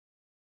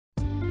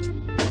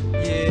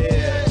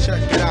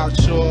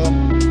out, y'all.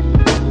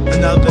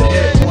 Another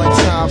hit, one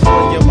time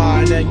for your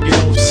mind and you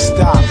don't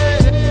stop.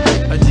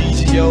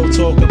 Adagio,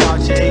 talk about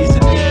your A's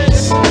and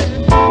B's.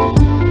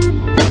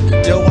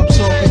 Yo, I'm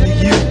talking to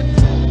you.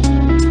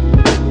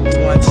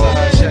 One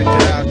time, check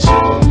it out,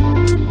 y'all.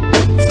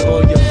 To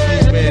all your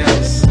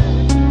females,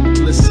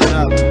 listen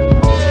up.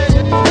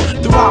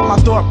 Throughout my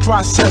thought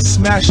process,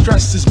 mad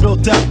stress is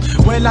built up.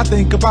 When I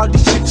think about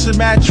these chicks with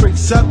mad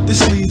tricks up the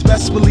sleeves,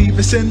 best believe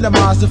it's in the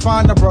minds to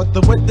find a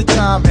brother with the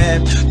time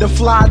and the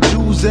fly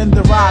jewels in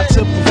the ride to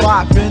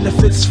provide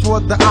benefits for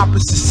the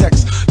opposite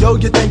sex. Yo,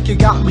 you think you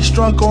got me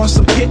strung on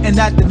some kitten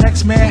that the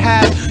next man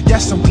had?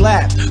 Yes, I'm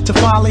glad to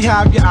finally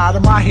have you out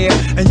of my hair.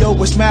 And yo,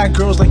 it's mad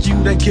girls like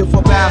you that give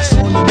up ass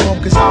on the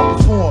norm, cause I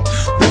perform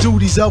the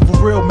duties of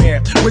a real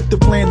man with the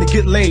plan to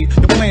get laid.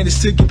 The plan is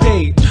to get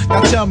paid.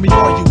 Now tell me,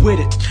 are you with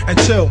it?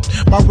 Until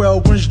my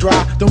well runs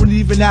dry, don't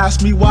even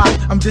ask me why.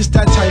 I'm just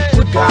that type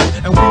of guy,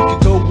 and we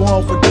could go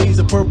on for days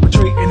of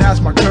perpetrating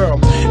as my girl.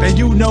 And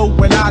you know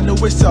when I know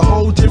it's a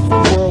whole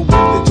different world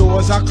when the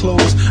doors are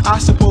closed. I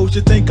suppose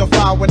you think I'm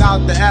fine without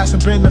the ass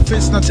and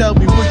benefits. Now tell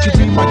me, would you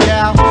be my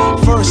gal?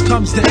 First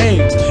comes the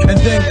A, and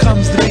then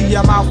comes the B.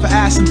 I'm out for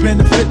ass and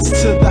benefits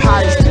to the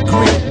highest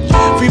degree.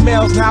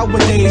 Females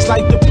nowadays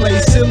like to play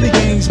silly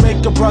games,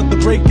 make a brother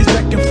break his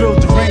neck and feel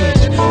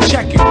deranged.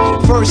 Check it,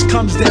 first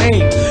comes the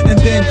A, and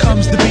then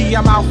comes the B.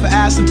 I'm out for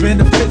ass and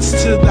benefits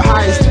to the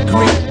highest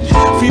degree.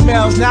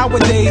 Females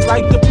nowadays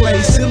like to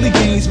play silly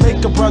games,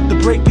 make a brother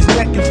break his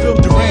neck and feel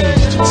deranged.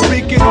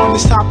 Speaking on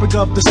this topic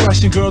of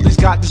discussion, girlie's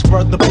got this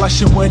brother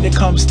blushing when it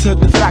comes to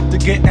the fact of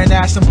getting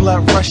ass and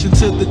blood rushing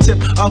to the tip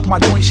of my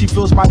joint. She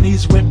feels my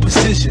needs with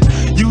precision,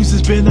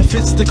 uses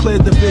benefits to clear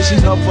the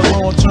vision of a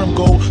long-term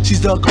goal. She's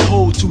dug a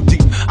hole too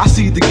deep. I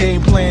see the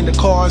game plan, the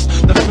cars,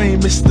 the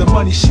famous, the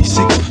money she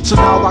seeks. So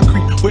now I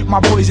creep with my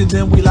boys and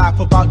then we laugh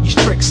about these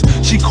tricks.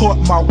 She caught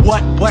my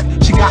what?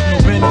 She got no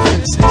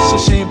benefits. It's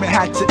a shame it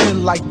had to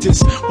end like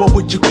this. What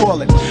would you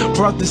call it?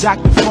 Brothers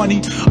acting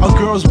funny, or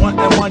girls want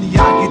that money.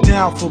 I get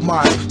down for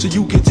mine, so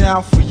you get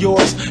down for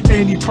yours.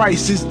 Any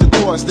price is the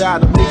cost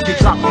that'll make you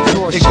drop your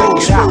drawers. It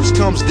goes first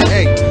comes the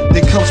A,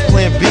 then comes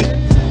plan B.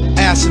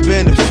 Ass and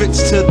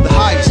benefits to the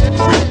highest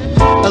degree.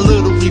 A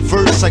little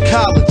reverse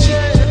psychology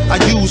I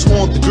use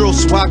on the girl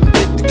so I can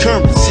get the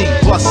currency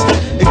busted.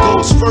 It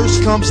goes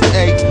first comes the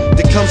A,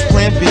 then comes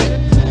plan B.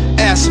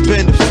 Ass and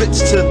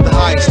benefits to the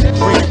highest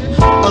degree.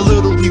 A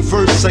little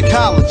reverse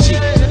psychology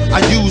I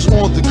use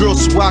on the girl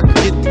so I can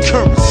get the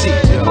currency.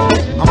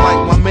 I'm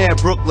like my man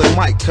Brooklyn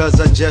Mike, cause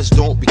I just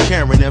don't be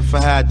caring. If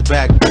I had the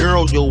bag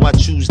girl, yo, I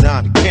choose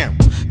Donna Cameron,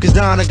 cause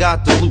Donna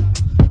got the loot,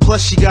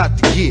 plus she got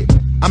the gear.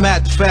 I'm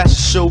at the fashion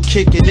show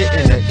kicking it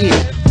in her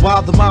ear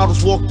while the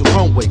models walk the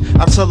runway.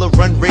 I tell her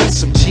run raise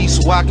some cheese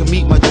so I can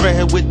meet my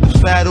dreadhead with the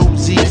fat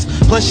OZs.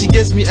 Plus she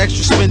gives me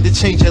extra spend to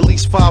change at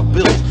least 5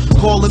 bills.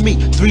 Calling me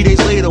 3 days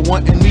later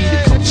wanting me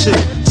to come chill,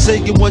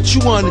 saying what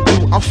you wanna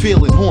do, I'm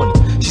feeling horny.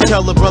 She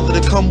tell her brother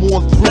to come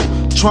on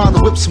through, trying to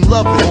whip some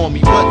loving on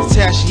me, but the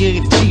task she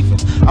ain't achieving.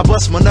 I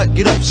bust my nut,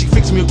 get up, she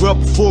fix me a grub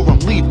before I'm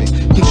leaving.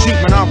 Can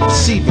treatment I'm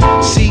receiving.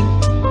 See,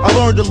 I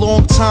learned a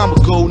long time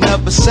ago,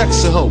 never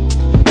sex a hoe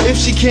if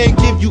she can't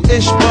give you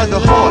ish by the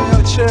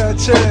heart.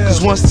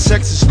 Cause once the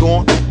sex is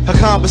gone, her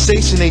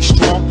conversation ain't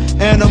strong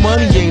and her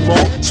money ain't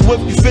long. So if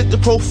you fit the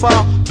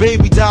profile,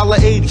 baby,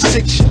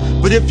 $86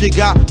 ya. But if you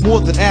got more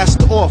than ass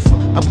to offer,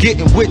 I'm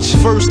getting which.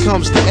 First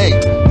comes the A,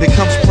 then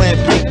comes plan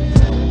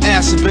B.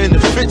 Ass and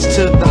benefits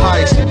to the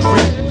highest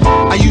degree.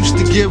 I used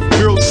to give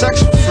girls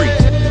sex for free.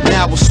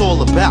 Now it's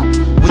all about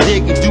what they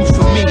can do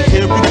for me.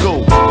 Here we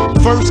go.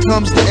 First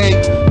comes the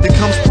A, then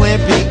comes plan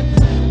B.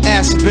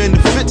 Ass and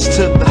benefits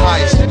to the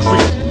highest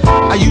degree.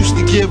 I used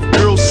to give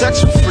girls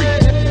sex for free.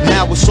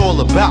 Now it's all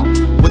about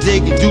what they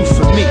can do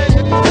for me.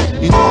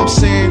 You know what I'm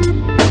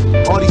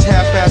saying? All these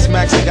half-ass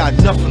Macs ain't got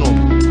nothing on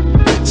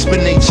me.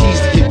 Spend their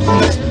cheese to get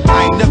pleased.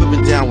 I ain't never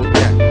been down with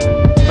that.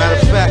 Matter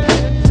of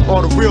fact,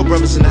 all the real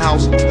brothers in the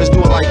house, let's do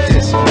it like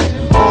this.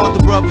 All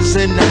the brothers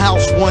in the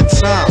house one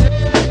time,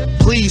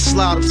 please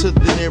slide up to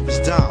the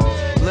nearest dime.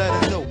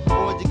 Let her know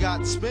all you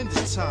got to spend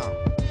is time.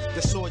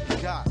 That's all you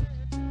got.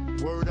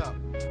 Word up.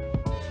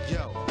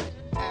 Yo,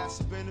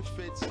 ass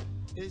benefits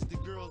is the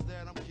girl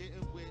that I'm